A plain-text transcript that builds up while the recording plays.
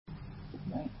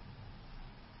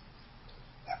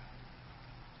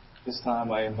this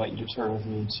time, I invite you to turn with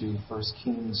me to 1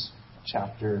 Kings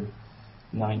chapter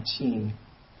 19.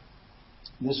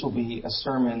 This will be a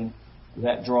sermon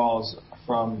that draws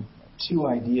from two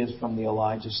ideas from the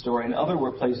Elijah story and other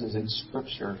places in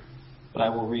Scripture. But I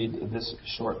will read this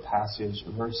short passage,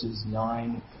 verses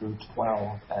 9 through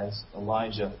 12, as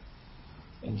Elijah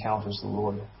encounters the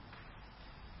Lord.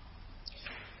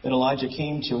 Then Elijah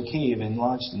came to a cave and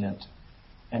lodged in it.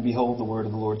 And behold, the word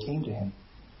of the Lord came to him.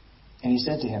 And he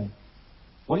said to him,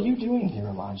 "What are you doing here,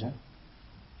 Elijah?"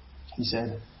 He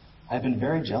said, "I have been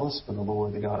very jealous for the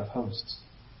Lord, the God of hosts.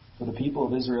 For the people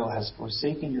of Israel has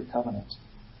forsaken your covenant,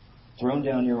 thrown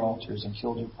down your altars, and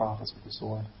killed your prophets with the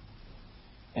sword.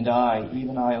 And I,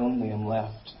 even I only, am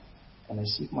left, and they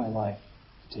seek my life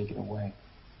to take it away."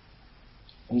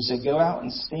 And he said, "Go out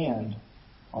and stand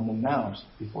on the mount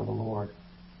before the Lord."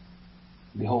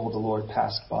 And behold, the Lord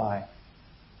passed by,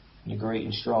 and a great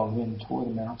and strong wind tore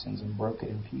the mountains and broke it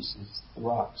in pieces, the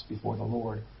rocks before the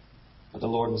Lord. But the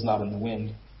Lord was not in the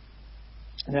wind.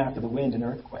 And after the wind, an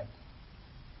earthquake.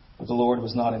 But the Lord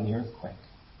was not in the earthquake.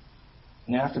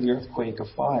 And after the earthquake, a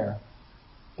fire.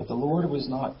 But the Lord was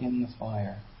not in the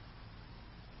fire.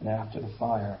 And after the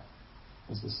fire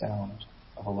was the sound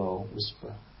of a low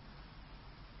whisper.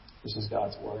 This is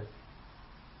God's word.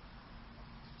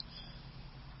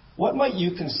 What might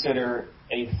you consider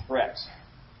a threat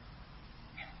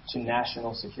to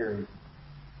national security?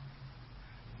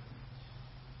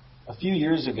 A few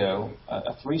years ago,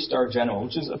 a 3-star general,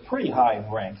 which is a pretty high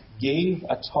rank, gave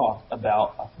a talk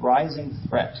about a rising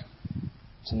threat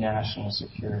to national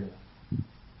security. And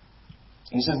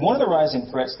he said one of the rising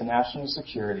threats to national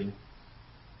security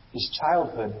is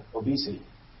childhood obesity.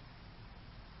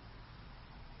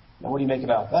 Now, what do you make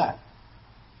about that?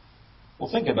 Well,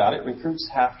 think about it. Recruits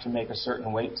have to make a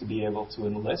certain weight to be able to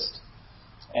enlist,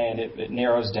 and it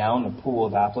narrows down the pool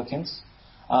of applicants.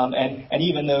 And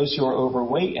even those who are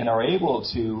overweight and are able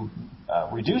to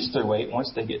reduce their weight,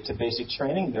 once they get to basic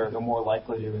training, they're more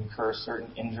likely to incur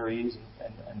certain injuries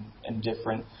and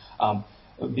different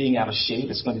being out of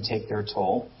shape. It's going to take their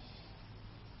toll.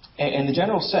 And the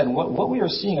general said, what we are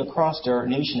seeing across our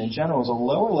nation in general is a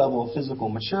lower level of physical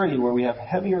maturity where we have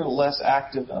heavier, less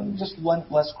active, just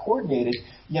less coordinated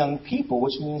young people,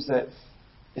 which means that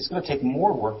it's going to take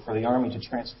more work for the Army to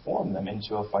transform them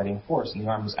into a fighting force. And the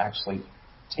Army is actually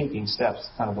taking steps,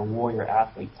 kind of the warrior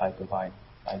athlete type of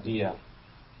idea.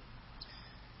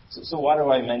 So why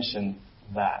do I mention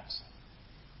that?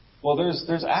 Well,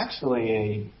 there's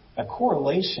actually a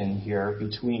correlation here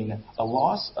between a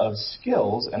loss of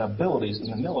skills and abilities in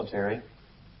the military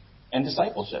and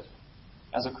discipleship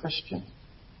as a Christian.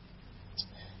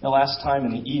 Now, last time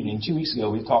in the evening, 2 weeks ago,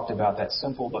 we talked about that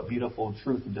simple but beautiful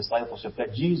truth of discipleship,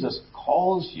 that Jesus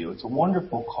calls you. It's a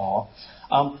wonderful call.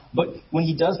 But when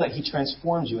he does that, he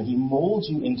transforms you and he molds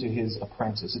you into his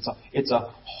apprentice. It's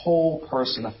a whole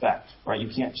person effect, right? You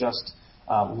can't just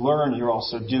learn, you're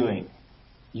also doing.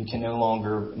 You can no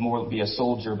longer more be a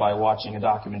soldier by watching a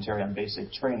documentary on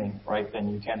basic training, right,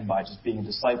 than you can by just being a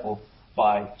disciple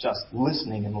by just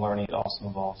listening and learning. It also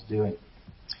involves doing.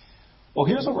 Well,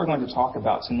 here's what we're going to talk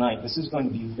about tonight. This is going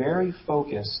to be very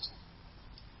focused.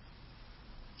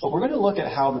 But we're going to look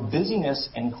at how the busyness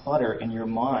and clutter in your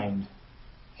mind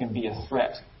can be a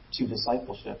threat to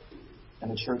discipleship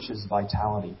and the church's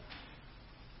vitality.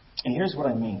 And here's what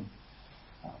I mean.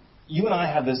 You and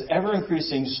I have this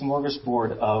ever-increasing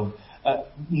smorgasbord of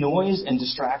noise and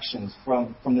distractions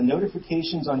from the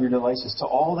notifications on your devices to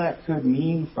all that could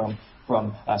mean from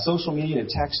social media to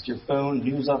text, your phone,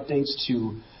 news updates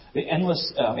to the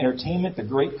endless entertainment, the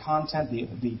great content,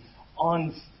 the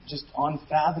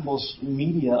unfathomable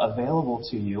media available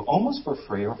to you, almost for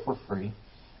free or for free.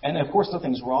 And of course,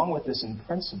 nothing's wrong with this in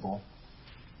principle.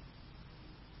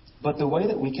 But the way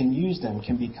that we can use them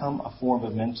can become a form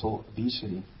of mental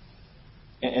obesity.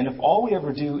 And if all we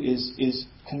ever do is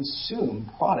consume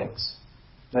products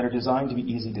that are designed to be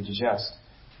easy to digest,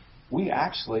 we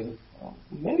actually,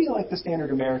 maybe like the standard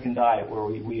American diet where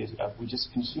we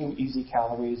just consume easy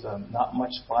calories, not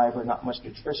much fiber, not much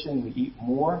nutrition, we eat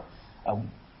more,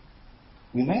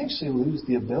 we may actually lose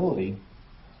the ability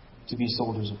to be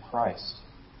soldiers of Christ.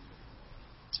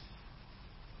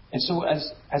 And so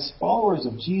as followers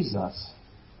of Jesus,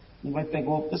 you might think,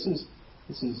 well, this is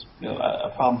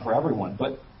a problem for everyone.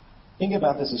 But think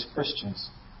about this as Christians.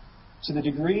 To the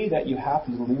degree that you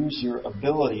happen to lose your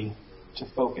ability to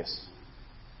focus,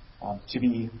 to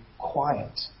be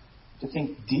quiet, to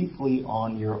think deeply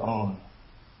on your own,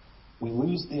 we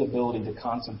lose the ability to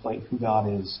contemplate who God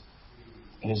is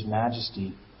in his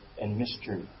majesty and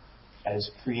mystery, as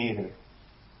creator,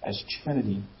 as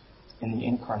Trinity in the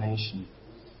incarnation.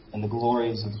 and the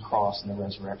glories of the cross and the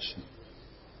resurrection.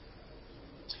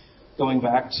 Going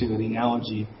back to the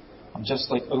analogy,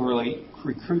 just like overlay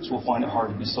recruits will find it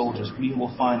hard to be soldiers, we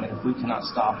will find that if we cannot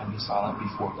stop and be silent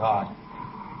before God,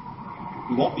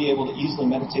 we won't be able to easily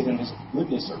meditate on His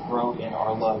goodness or grow in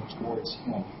our love towards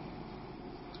Him.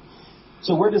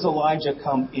 So where does Elijah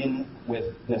come in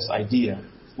with this idea?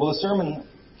 Well, the sermon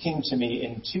came to me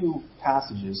in two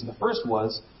passages. And the first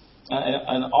was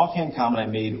an offhand comment I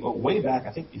made way back,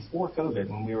 I think before COVID,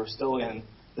 when we were still in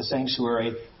the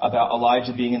sanctuary, about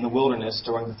Elijah being in the wilderness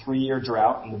during the 3-year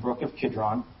drought in the brook of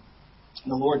Kidron.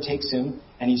 And the Lord takes him,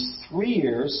 and he's 3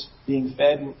 years being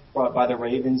fed by the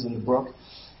ravens in the brook.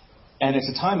 And it's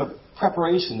a time of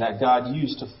preparation that God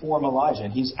used to form Elijah.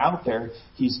 And he's out there,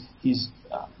 he's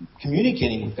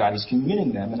communicating with God, he's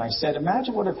communing them. And I said,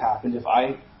 imagine what would have happened if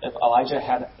Elijah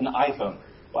had an iPhone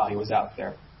while he was out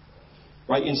there.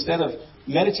 Right? Instead of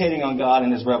meditating on God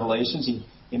and His revelations,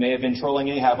 he may have been trolling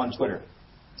Ahab on Twitter.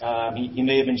 He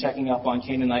may have been checking up on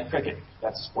Canaanite cricket.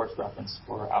 That's a sports reference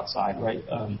for outside, right?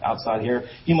 Outside here.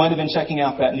 He might have been checking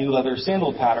out that new leather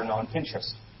sandal pattern on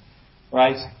Pinterest.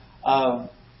 Right?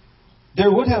 There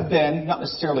would have been, not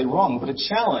necessarily wrong, but a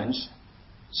challenge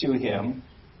to him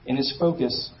in his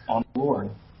focus on the Lord.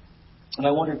 And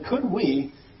I wondered, could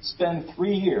we spend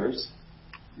 3 years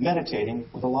meditating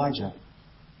with Elijah?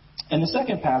 And the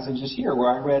second passage is here, where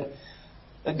I read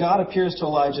that God appears to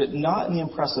Elijah not in the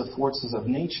impressive forces of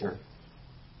nature,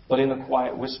 but in a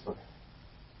quiet whisper.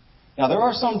 Now, there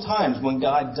are some times when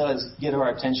God does get our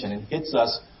attention and hits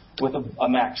us with a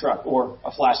Mack truck or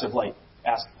a flash of light.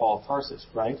 Ask Paul of Tarsus,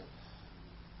 right?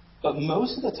 But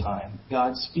most of the time,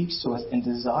 God speaks to us and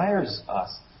desires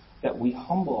us that we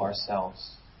humble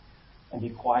ourselves and be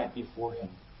quiet before Him.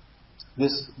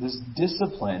 This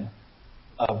discipline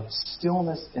of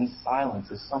stillness and silence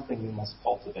is something we must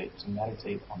cultivate to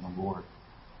meditate on the Lord.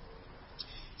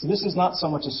 So this is not so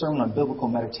much a sermon on biblical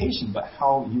meditation, but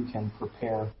how you can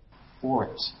prepare for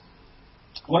it.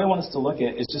 What I want us to look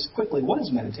at is just quickly, what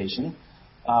is meditation?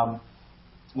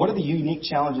 What are the unique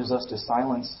challenges us to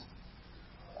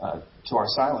our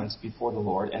silence before the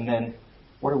Lord? And then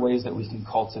what are ways that we can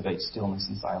cultivate stillness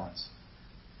and silence?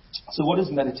 So what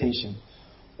is meditation?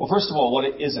 Well, first of all, what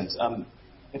it isn't.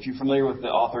 If you're familiar with the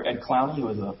author Ed Clowney,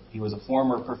 he was a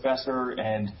former professor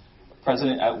and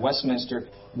president at Westminster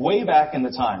way back in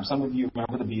the time. Some of you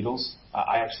remember the Beatles.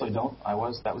 I actually don't.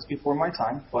 That was before my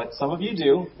time, but some of you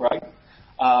do, right?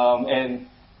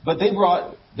 But they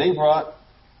brought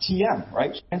TM,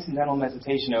 right? Transcendental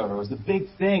meditation over. It was the big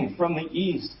thing from the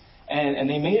East. And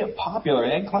they made it popular.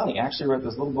 And Ed Clowney actually wrote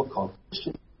this little book called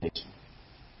Christian Meditation.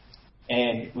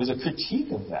 And it was a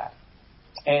critique of that.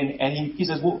 And he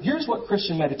says, well, here's what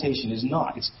Christian meditation is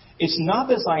not. It's not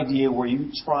this idea where you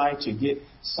try to get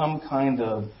some kind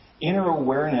of inner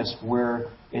awareness where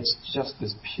it's just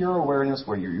this pure awareness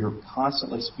where you're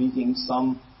constantly speaking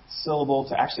some syllable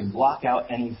to actually block out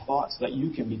any thoughts, so that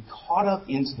you can be caught up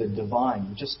into the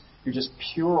divine. You're just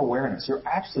pure awareness. You're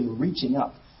actually reaching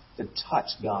up to touch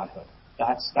Godhood.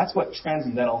 That's what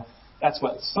transcendental, that's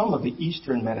what some of the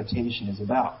Eastern meditation is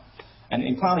about.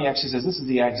 And Clowney actually says this is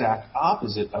the exact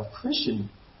opposite of Christian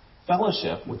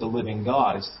fellowship with the living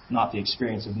God. It's not the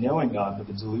experience of knowing God, but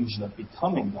the delusion of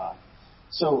becoming God.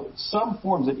 So some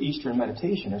forms of Eastern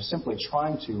meditation are simply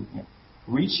trying to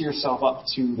reach yourself up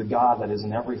to the God that is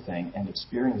in everything and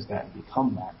experience that and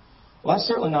become that. Well, that's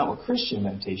certainly not what Christian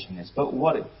meditation is. But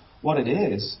what it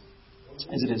is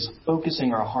it is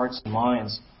focusing our hearts and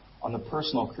minds on the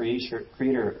personal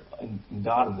creator and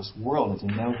God of this world and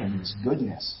to know Him in His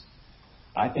goodness.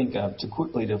 I think to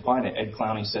quickly define it, Ed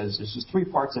Clowney says there's just 3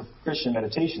 parts of Christian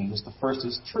meditation. The first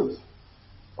is truth,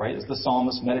 right? As the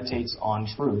psalmist meditates on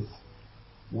truth,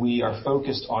 we are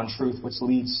focused on truth, which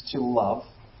leads to love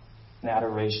and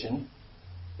adoration,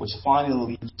 which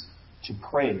finally leads to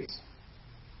praise.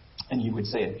 And you would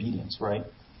say obedience, right?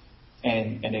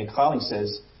 And Ed Clowney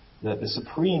says that the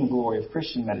supreme glory of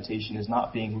Christian meditation is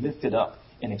not being lifted up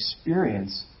in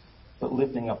experience, but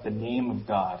lifting up the name of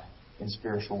God in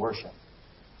spiritual worship.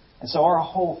 And so our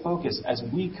whole focus as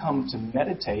we come to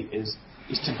meditate is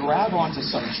to grab onto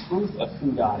some truth of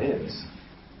who God is,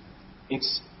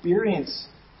 experience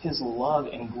His love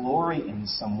and glory in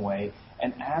some way,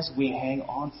 and as we hang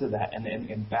on to that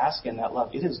and bask in that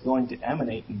love, it is going to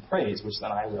emanate in praise, which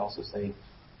then I would also say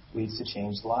leads to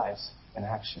changed lives and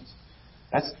actions.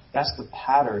 That's the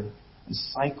pattern and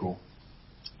cycle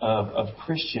of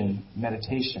Christian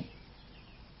meditation.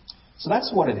 So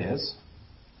that's what it is.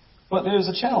 But there's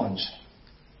a challenge.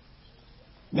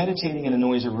 Meditating in a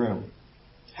noisy room.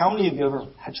 How many of you ever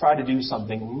had tried to do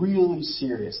something really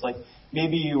serious? Like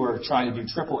maybe you were trying to do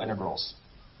triple integrals,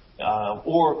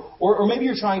 Or maybe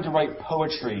you're trying to write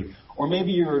poetry, or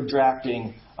maybe you're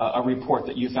drafting a report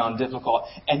that you found difficult,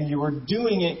 and you were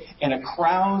doing it in a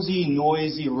crowsy,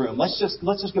 noisy room. Let's just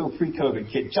go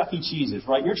pre-COVID, kid. Chuck E. Cheese's,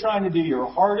 right? You're trying to do your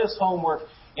hardest homework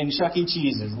in Chuck E.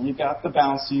 Cheese's, and you've got the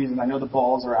bouncies, and I know the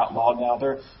balls are outlawed now.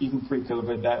 They're even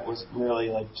pre-COVID. That was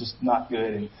really just not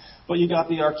good. But you got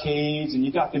the arcades, and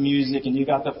you got the music, and you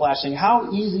got the flashing.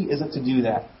 How easy is it to do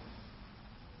that?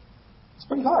 It's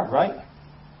pretty hard, right?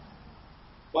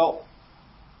 Well,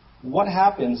 what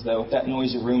happens, though, if that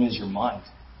noisy room is your mind?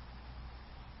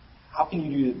 How can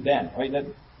you do it then, right?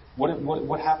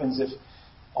 What happens if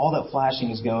all that flashing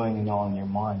is going on in your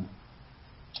mind?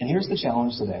 And here's the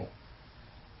challenge today.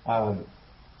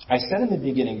 I said in the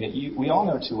beginning that we all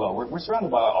know too well, we're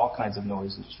surrounded by all kinds of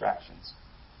noise and distractions.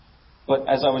 But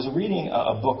as I was reading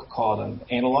a book called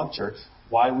Analog Church,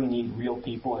 Why We Need Real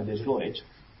People in a Digital Age,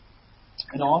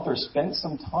 an author spent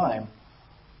some time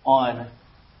on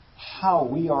how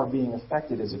we are being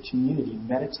affected as a community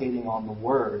meditating on the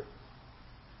Word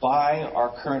by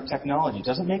our current technology. It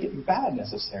doesn't make it bad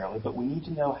necessarily, but we need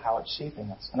to know how it's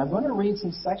shaping us. And I'm going to read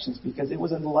some sections because it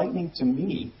was enlightening to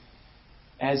me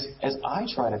as I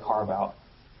try to carve out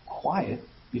quiet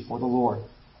before the Lord.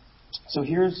 So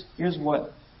here's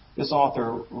what this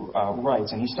author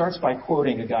writes, and he starts by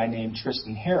quoting a guy named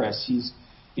Tristan Harris.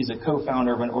 He's a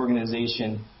co-founder of an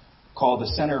organization called the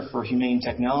Center for Humane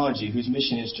Technology, whose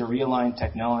mission is to realign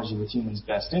technology with humans'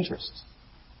 best interests.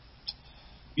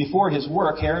 Before his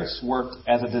work, Harris worked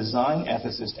as a design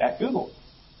ethicist at Google.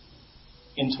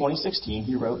 In 2016,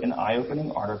 he wrote an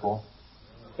eye-opening article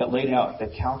that laid out the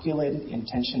calculated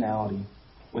intentionality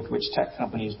with which tech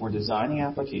companies were designing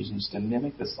applications to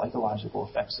mimic the psychological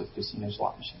effects of casino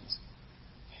slot machines.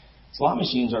 Slot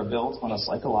machines are built on a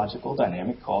psychological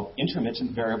dynamic called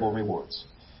intermittent variable rewards,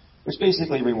 which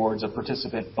basically rewards a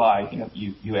participant by,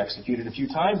 you execute it a few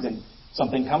times and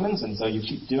something comes, and so you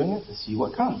keep doing it to see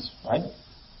what comes, right?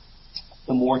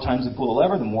 The more times we pull a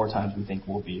lever, the more times we think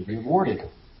we'll be rewarded.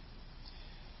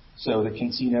 So the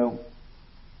casino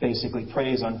basically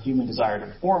preys on human desire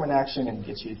to perform an action and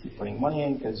gets you to keep putting money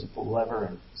in because you pull the lever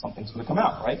and something's going to come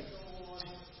out, right?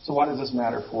 So why does this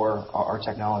matter for our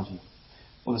technology?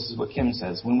 Well, this is what Kim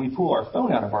says. When we pull our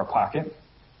phone out of our pocket,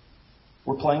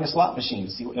 we're playing a slot machine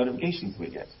to see what notifications we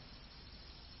get.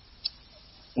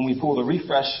 When we pull the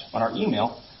refresh on our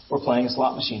email, we're playing a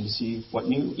slot machine to see what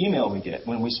new email we get.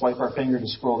 When we swipe our finger to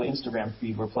scroll the Instagram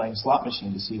feed, we're playing a slot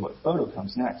machine to see what photo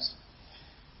comes next.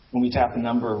 When we tap the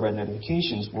number of red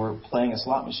notifications, we're playing a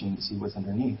slot machine to see what's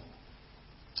underneath.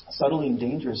 Subtly and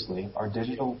dangerously, our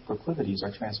digital proclivities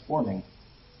are transforming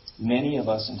many of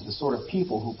us into the sort of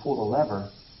people who pull the lever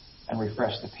and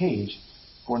refresh the page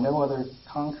for no other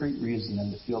concrete reason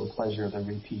than to feel the pleasure of the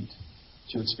repeat,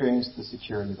 to experience the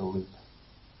security of the loop.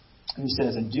 And he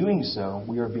says, in doing so,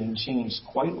 we are being changed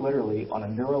quite literally on a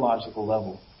neurological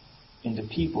level into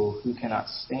people who cannot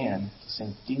stand to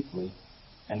sink deeply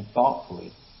and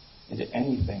thoughtfully into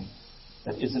anything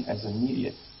that isn't as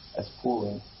immediate as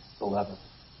pulling the lever.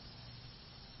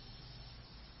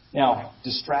 Now,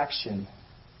 distraction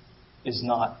is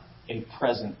not a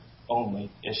present-only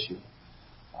issue.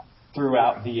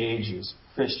 Throughout the ages,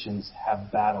 Christians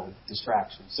have battled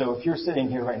distraction. So if you're sitting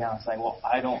here right now and saying, well,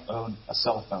 I don't own a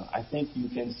cell phone, I think you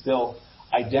can still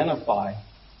identify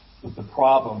with the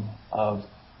problem of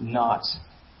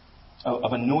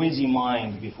a noisy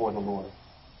mind before the Lord.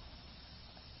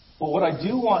 But what I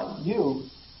do want you,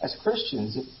 as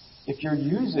Christians, if you're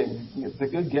using the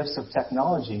good gifts of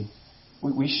technology,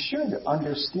 we should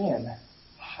understand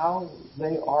how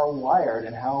they are wired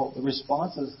and how the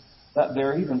responses that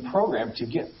they're even programmed to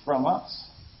get from us.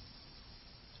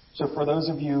 So for those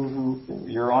of you who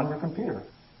you're on your computer,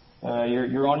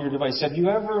 you're on your device, have you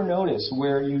ever noticed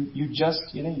where you just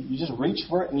reach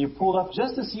for it and you pull it up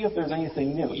just to see if there's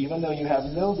anything new, even though you have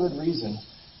no good reason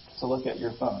to look at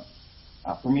your phone?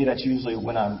 For me, that's usually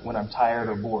when I'm tired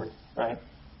or bored, right?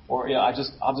 Or I'll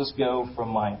just go from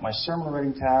my sermon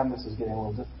reading tab. This is getting a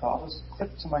little difficult. I'll just click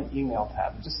to my email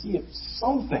tab and just see if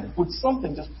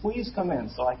something just please come in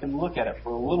so I can look at it for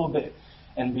a little bit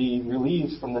and be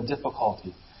relieved from the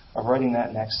difficulty of writing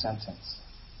that next sentence.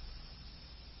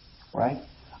 Right?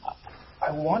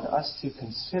 I want us to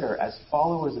consider, as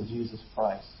followers of Jesus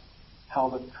Christ, how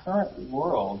the current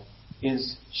world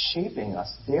is shaping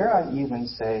us. Dare I even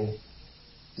say,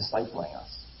 discipling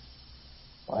us.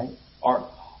 Right?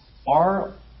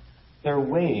 Are there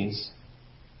ways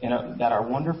that our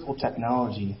wonderful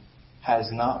technology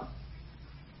is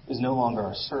no longer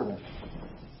our servant,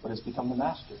 but has become the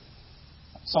master?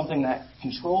 Something that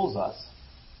controls us,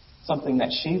 something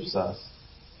that shapes us,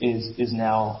 is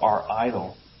now our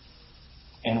idol.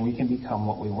 and we can become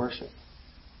what we worship.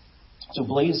 So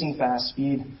blazing fast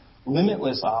speed,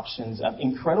 limitless options,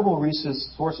 incredible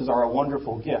resources are a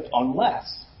wonderful gift,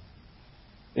 unless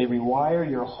they rewire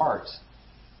your heart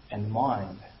and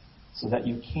mind so that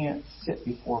you can't sit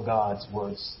before God's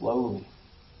word slowly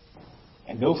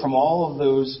and go from all of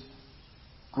those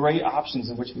great options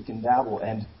in which we can dabble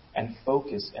and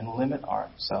focus and limit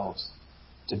ourselves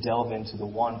to delve into the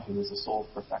one who is the soul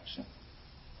of perfection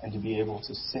and to be able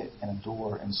to sit and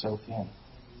adore and soak in.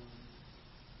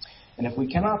 And if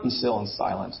we cannot be still and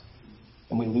silent,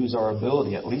 then we lose our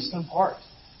ability, at least in part,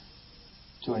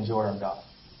 to enjoy our God.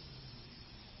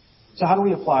 So how do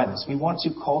we apply this? We want to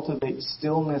cultivate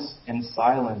stillness and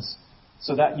silence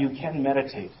so that you can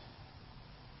meditate.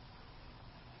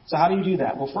 So how do you do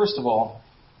that? Well, first of all,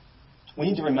 we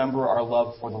need to remember our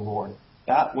love for the Lord,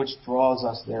 that which draws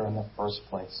us there in the first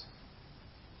place.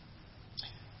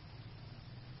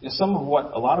 A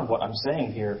lot of what I'm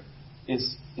saying here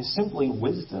is simply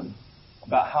wisdom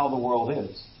about how the world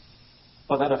is,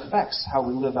 but that affects how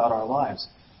we live out our lives.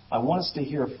 I want us to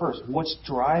hear first what's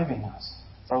driving us.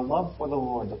 It's our love for the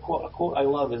Lord. A quote I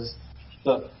love is,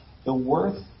 the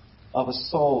worth of a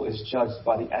soul is judged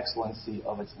by the excellency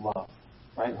of its love.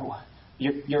 Right?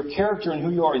 Your character and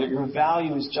who you are, your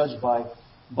value is judged by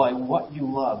what you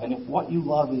love. And if what you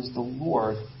love is the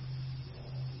Lord,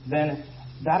 then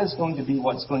that is going to be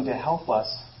what's going to help us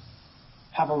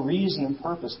have a reason and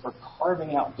purpose for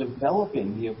carving out,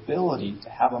 developing the ability to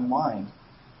have a mind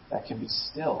that can be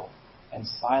still and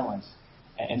silent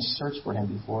and search for Him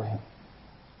before Him.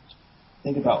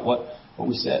 Think about what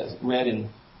we read in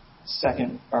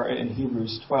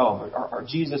Hebrews 12. Our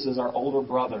Jesus is our older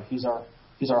brother. He's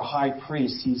our high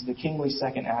priest. He's the kingly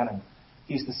second Adam.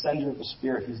 He's the sender of the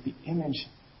Spirit. He's the image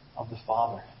of the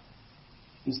Father.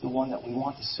 He's the one that we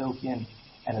want to soak in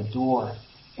and adore.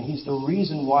 And He's the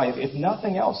reason why, if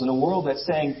nothing else, in a world that's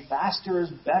saying faster is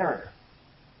better,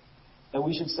 that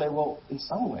we should say, well, in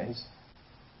some ways,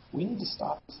 we need to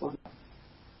stop and slow down.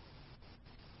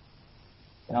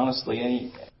 And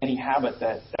honestly, any habit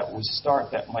that we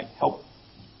start that might help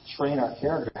train our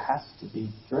character has to be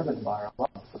driven by our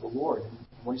love for the Lord and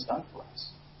what He's done for us.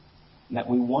 And that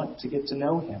we want to get to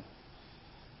know Him.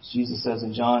 As Jesus says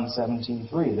in John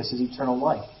 17:3, this is eternal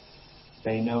life.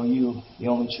 They know you, the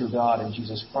only true God, and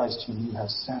Jesus Christ, whom you have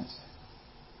sent.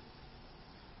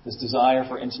 This desire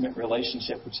for intimate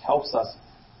relationship, which helps us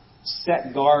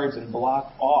set guards and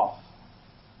block off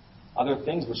other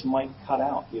things which might cut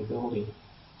out the ability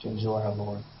to enjoy our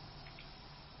Lord.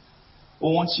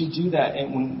 Well, once you do that,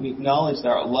 and when we acknowledge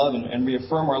our love and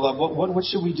reaffirm our love, what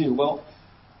should we do? Well,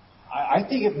 I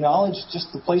think acknowledge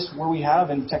just the place where we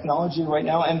have in technology right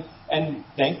now, and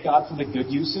thank God for the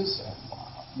good uses.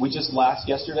 We just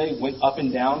yesterday went up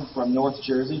and down from North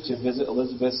Jersey to visit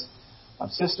Elizabeth's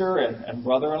sister and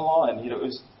brother-in-law, and it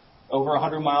was over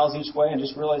 100 miles each way, and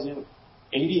just realized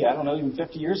 80, I don't know, even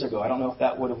 50 years ago, I don't know if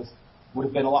that would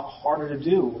have been a lot harder to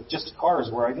do with just cars,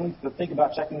 where I didn't have to think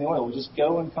about checking the oil. We just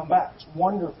go and come back. It's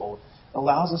wonderful. It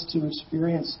allows us to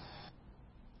experience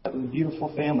a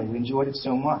beautiful family. We enjoyed it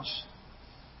so much.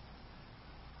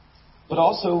 But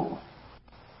also,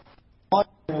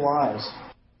 in your lives,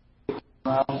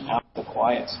 around out the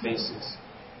quiet spaces.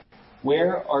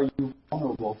 Where are you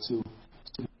vulnerable to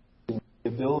the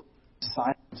ability to be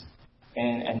silent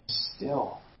and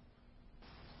still?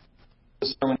 The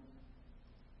sermon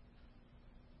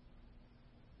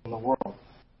in the world.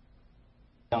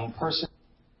 Young person,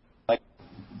 like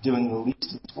doing the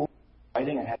least in school,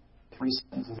 writing. I had 3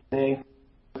 sentences a day.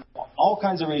 All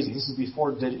kinds of reasons. This is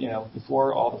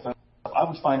before all the. I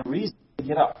would find a reason to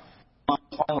get up.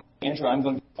 Finally, Andrew, I'm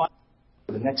going to find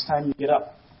the next time you get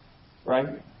up, right?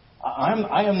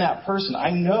 I am that person.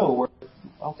 I know where.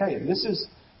 Okay, this is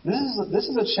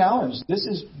a challenge. This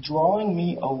is drawing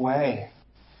me away.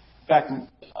 In fact,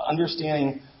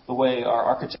 understanding the way our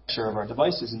architecture of our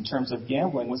devices in terms of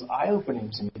gambling was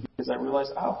eye-opening to me, because I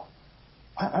realized,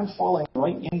 I'm falling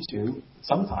right into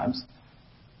sometimes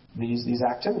these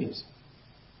activities.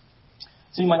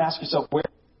 So you might ask yourself, where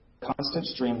is a constant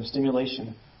stream of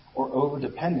stimulation or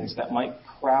overdependence that might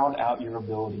crowd out your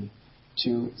ability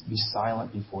to be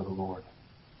silent before the Lord?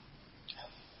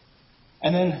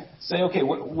 And then say, okay,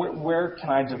 where can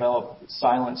I develop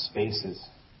silent spaces?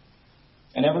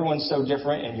 And everyone's so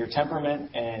different in your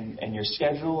temperament and your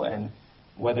schedule, and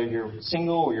whether you're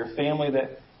single or your family,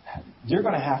 that you're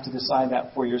going to have to decide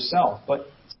that for yourself. But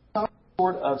some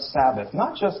sort of Sabbath,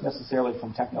 not just necessarily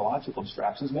from technological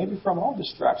distractions, maybe from all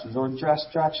distractions or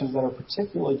distractions that are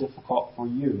particularly difficult for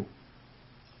you.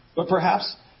 But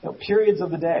perhaps periods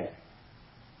of the day,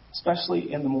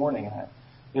 especially in the morning.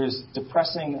 There's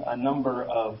depressing a number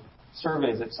of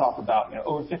surveys that talk about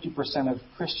over 50% of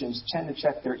Christians tend to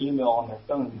check their email on their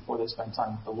phone before they spend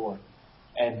time with the Lord.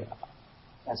 And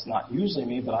that's not usually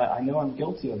me, but I know I'm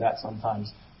guilty of that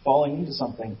sometimes, falling into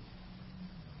something.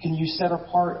 Can you set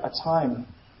apart a time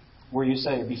where you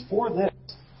say, before this,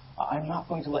 I'm not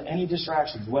going to let any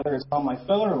distractions, whether it's on my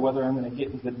phone or whether I'm going to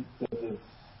get into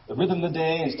the rhythm of the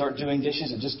day and start doing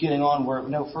dishes and just getting on where,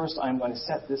 no, first I'm going to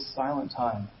set this silent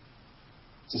time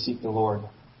to seek the Lord.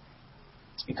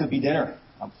 It could be dinner.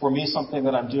 For me, something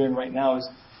that I'm doing right now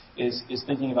is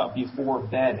thinking about before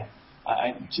bed.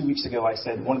 2 weeks ago, I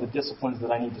said one of the disciplines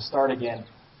that I need to start again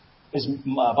is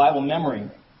Bible memory.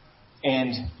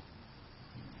 And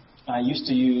I used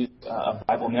to use a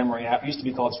Bible memory app. It used to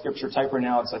be called Scripture Typer.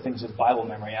 Now I think it's just Bible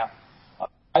memory app.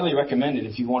 Highly recommend it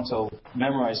if you want to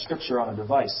memorize Scripture on a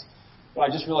device. But I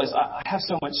just realized I have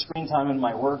so much screen time in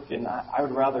my work, and I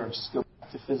would rather just go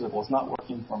back to physical. It's not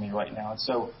working for me right now. And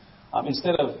so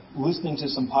instead of listening to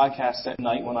some podcasts at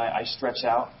night when I stretch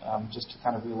out, just to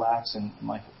kind of relax, and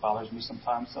it bothers me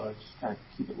sometimes, so I just kind of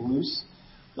keep it loose,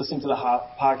 listening to the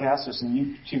podcast or some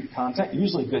YouTube content,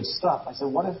 usually good stuff. I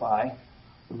said, what if I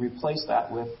would replace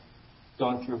that with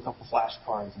going through a couple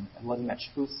flashcards and letting that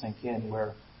truth sink in,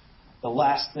 where the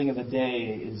last thing of the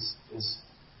day is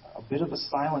a bit of a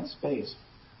silent space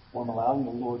where I'm allowing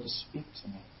the Lord to speak to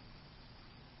me.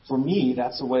 For me,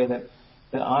 that's a way that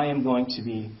I am going to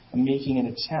be making an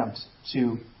attempt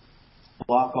to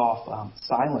block off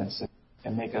silence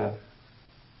and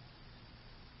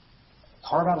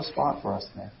carve out a spot for us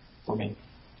there, for me.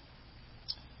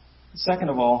 Second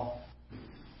of all,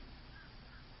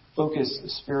 focus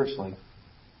spiritually.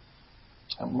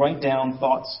 Write down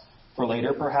thoughts for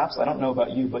later, perhaps. I don't know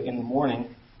about you, but in the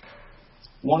morning,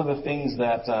 one of the things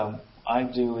that I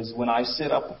do is when I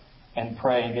sit up and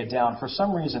pray and get down, for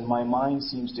some reason my mind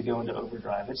seems to go into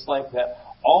overdrive. It's like that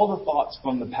all the thoughts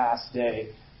from the past day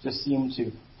just seem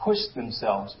to push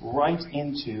themselves right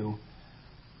into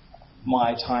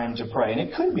my time to pray. And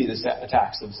it could be the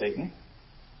attacks of Satan,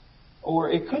 or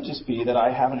it could just be that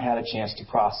I haven't had a chance to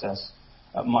process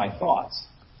my thoughts.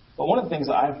 But one of the things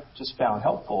that I've just found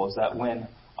helpful is that when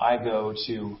I go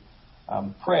to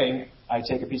pray, I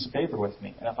take a piece of paper with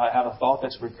me. And if I have a thought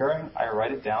that's recurring, I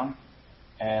write it down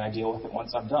and I deal with it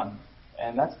once I'm done.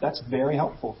 And that's very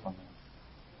helpful for me.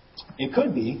 It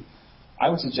could be, I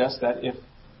would suggest that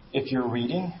if you're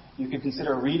reading, you could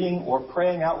consider reading or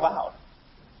praying out loud.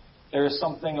 There is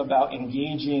something about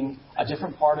engaging a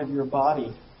different part of your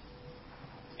body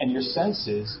and your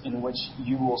senses in which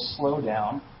you will slow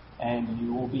down and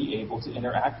you will be able to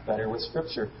interact better with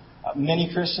Scripture. Many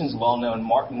Christians, well known,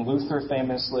 Martin Luther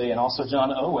famously, and also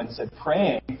John Owen, said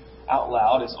praying out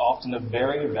loud is often a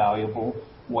very valuable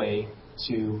way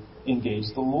to engage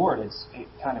the Lord. It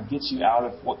kind of gets you out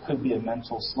of what could be a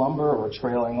mental slumber or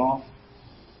trailing off.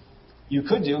 You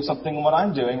could do something what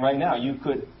I'm doing right now. You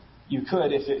could,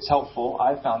 if it's helpful,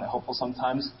 I've found it helpful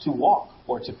sometimes to walk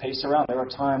or to pace around. There are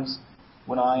times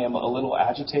when I am a little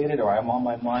agitated or I'm on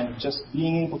my mind. Just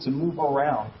being able to move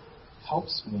around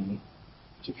helps me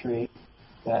to create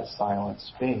that silent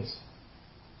space.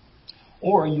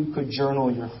 Or you could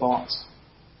journal your thoughts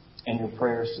and your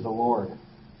prayers to the Lord.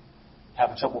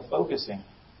 Have trouble focusing.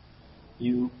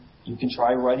 You can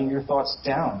try writing your thoughts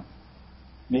down,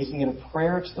 making it a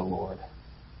prayer to the Lord.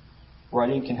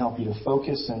 Writing can help you to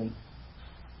focus,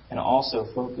 and also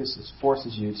focus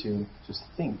forces you to just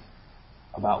think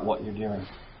about what you're doing.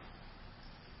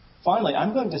 Finally,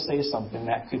 I'm going to say something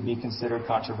that could be considered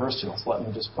controversial, so let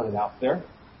me just put it out there.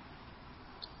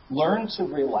 Learn to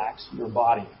relax your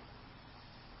body.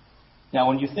 Now,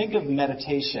 when you think of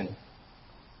meditation,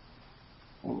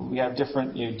 we have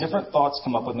different thoughts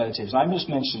come up with meditation. I just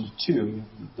mentioned two.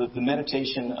 The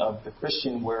meditation of the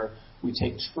Christian, where we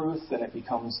take truth and it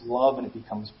becomes love and it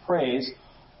becomes praise,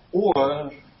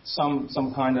 or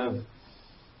some kind of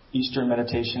Eastern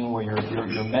meditation where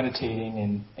you're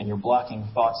meditating and you're blocking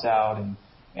thoughts out,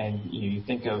 and you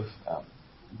think of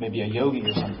maybe a yogi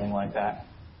or something like that.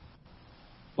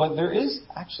 But there is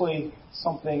actually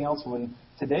something else. When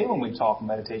we talk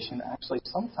meditation, actually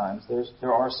sometimes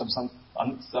there are some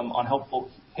unhelpful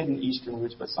hidden Eastern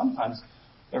roots, but sometimes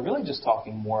they're really just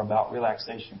talking more about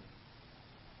relaxation.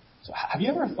 So have you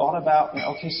ever thought about,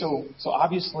 so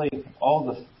obviously all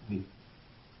the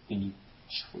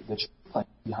truth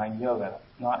behind yoga,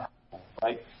 not helpful,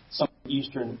 right? Some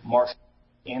Eastern martial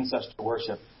ancestor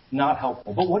worship, not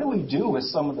helpful. But what do we do with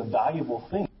some of the valuable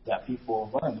things that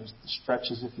people learn? There's the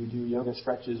stretches, if you do yoga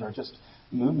stretches, or just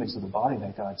movements of the body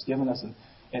that God's given us,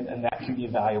 and that can be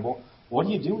valuable. What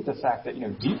do you do with the fact that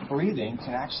deep breathing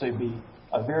can actually be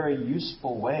a very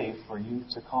useful way for you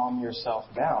to calm yourself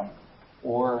down.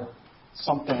 Or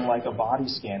something like a body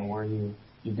scan where you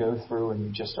go through and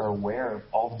you just are aware of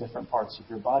all the different parts of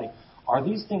your body. Are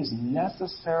these things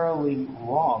necessarily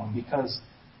wrong because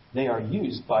they are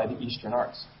used by the Eastern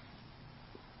arts?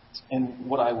 And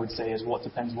what I would say is, well, it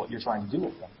depends what you're trying to do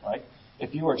with them, right?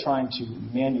 If you are trying to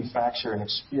manufacture an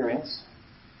experience,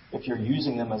 if you're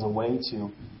using them as a way to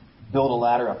build a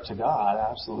ladder up to God,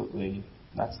 absolutely,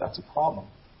 that's a problem.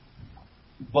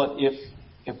 But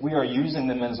if we are using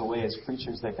them as a way, as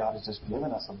creatures that God has just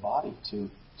given us a body to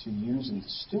use and to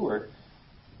steward,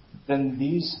 then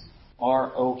these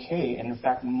are okay, and in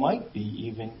fact might be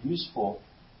even useful,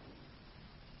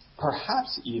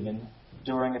 perhaps even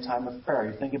during a time of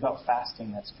prayer. You think about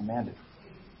fasting that's commanded.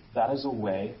 That is a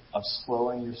way of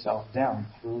slowing yourself down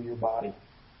through your body.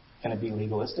 Can it be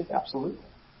legalistic? Absolutely.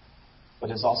 But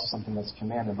it's also something that's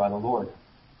commanded by the Lord.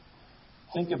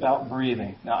 Think about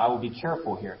breathing. Now, I will be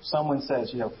careful here. Someone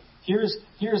says, here's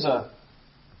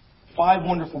 5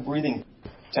 wonderful breathing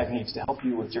techniques to help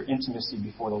you with your intimacy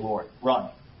before the Lord.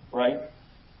 Run, right?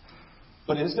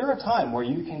 But is there a time where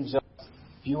you can just,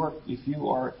 if you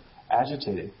are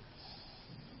agitated,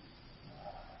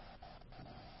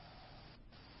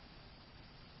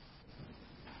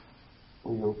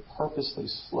 where you're purposely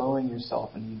slowing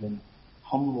yourself and even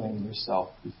humbling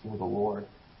yourself before the Lord?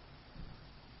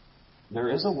 There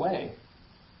is a way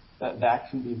that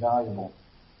can be valuable.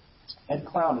 Ed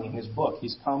Clowney, in his book,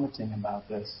 he's commenting about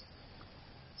this.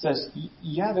 Says,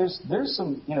 yeah, there's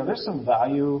some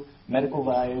value, medical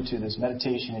value to this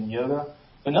meditation and yoga,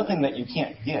 but nothing that you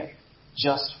can't get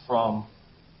just from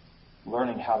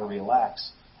learning how to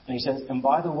relax. And he says, and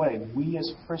by the way, we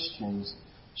as Christians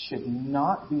should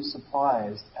not be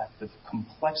surprised at the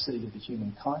complexity of the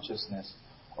human consciousness,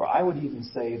 or I would even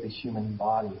say the human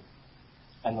body.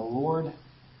 And the Lord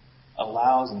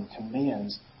allows and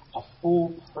commands a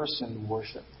full person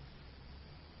worship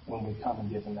when we come and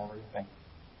give Him everything.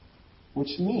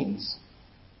 Which means,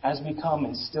 as we come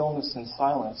in stillness and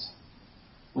silence,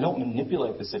 we don't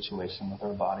manipulate the situation with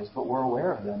our bodies, but we're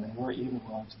aware of them and we're even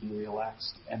willing to be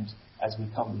relaxed and as we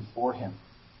come before Him.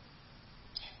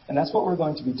 And that's what we're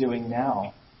going to be doing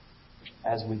now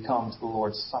as we come to the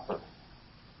Lord's Supper.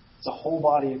 It's a whole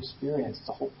body experience. It's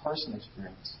a whole person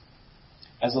experience.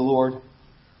 As the Lord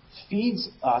feeds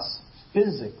us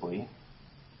physically,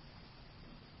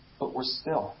 but we're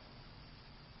still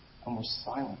and we're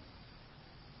silent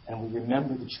and we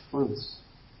remember the truths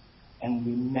and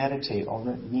we meditate on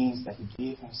what it means that He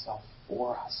gave Himself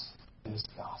for us in His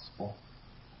gospel.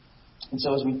 And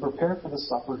so as we prepare for the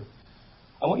supper,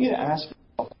 I want you to ask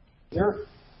yourself,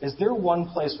 is there one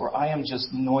place where I am just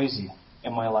noisy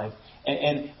in my life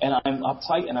and I'm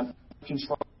uptight and I'm out of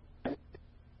control?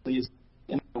 Please,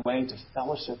 in a way to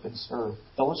fellowship and serve,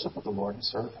 fellowship with the Lord and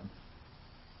serve Him.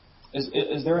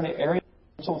 Is there an area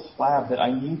of mental flab that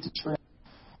I need to trim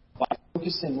by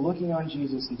focusing, looking on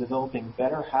Jesus and developing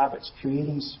better habits,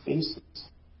 creating spaces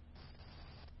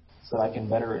so that I can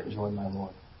better enjoy my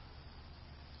Lord?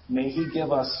 May He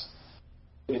give us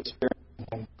the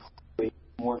experience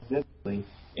more vividly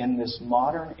in this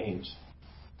modern age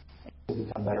to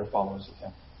become better followers of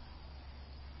Him.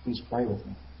 Please pray with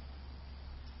me.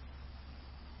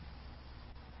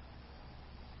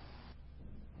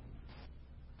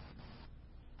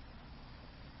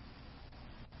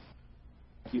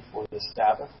 Thank you for this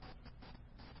Sabbath.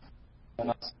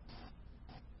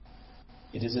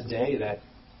 It is a day that,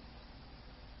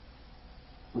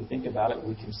 if we think about it,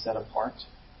 we can set apart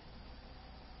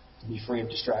to be free of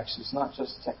distractions, not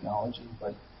just technology,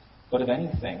 but of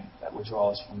anything that would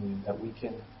draw us from You, that we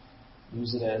can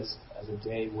use it as a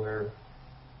day where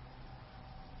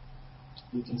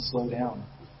we can slow down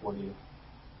before You.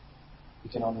 We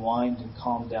can unwind and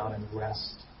calm down and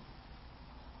rest.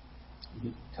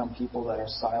 We become people that are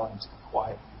silent and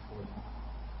quiet before You.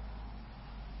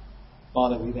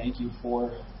 Father, we thank You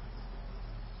for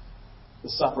the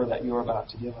supper that You are about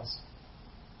to give us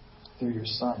through Your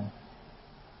Son.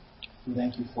 We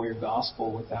thank You for Your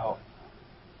gospel, without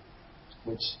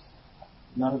which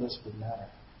none of this would matter.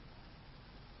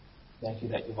 Thank You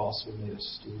that You've also made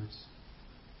us stewards.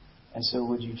 And so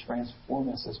would You transform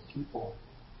us as people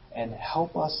and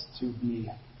help us to be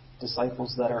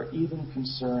disciples that are even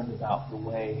concerned about the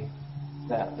way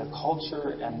that the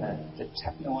culture and the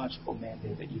technological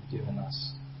mandate that You've given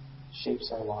us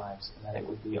shapes our lives, and that it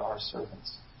would be our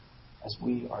servants as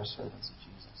we are servants of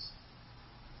Jesus.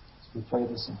 So we pray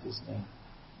this in His name.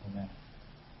 Amen.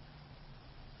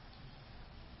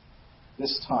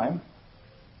 This time,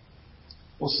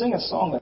 we'll sing a song that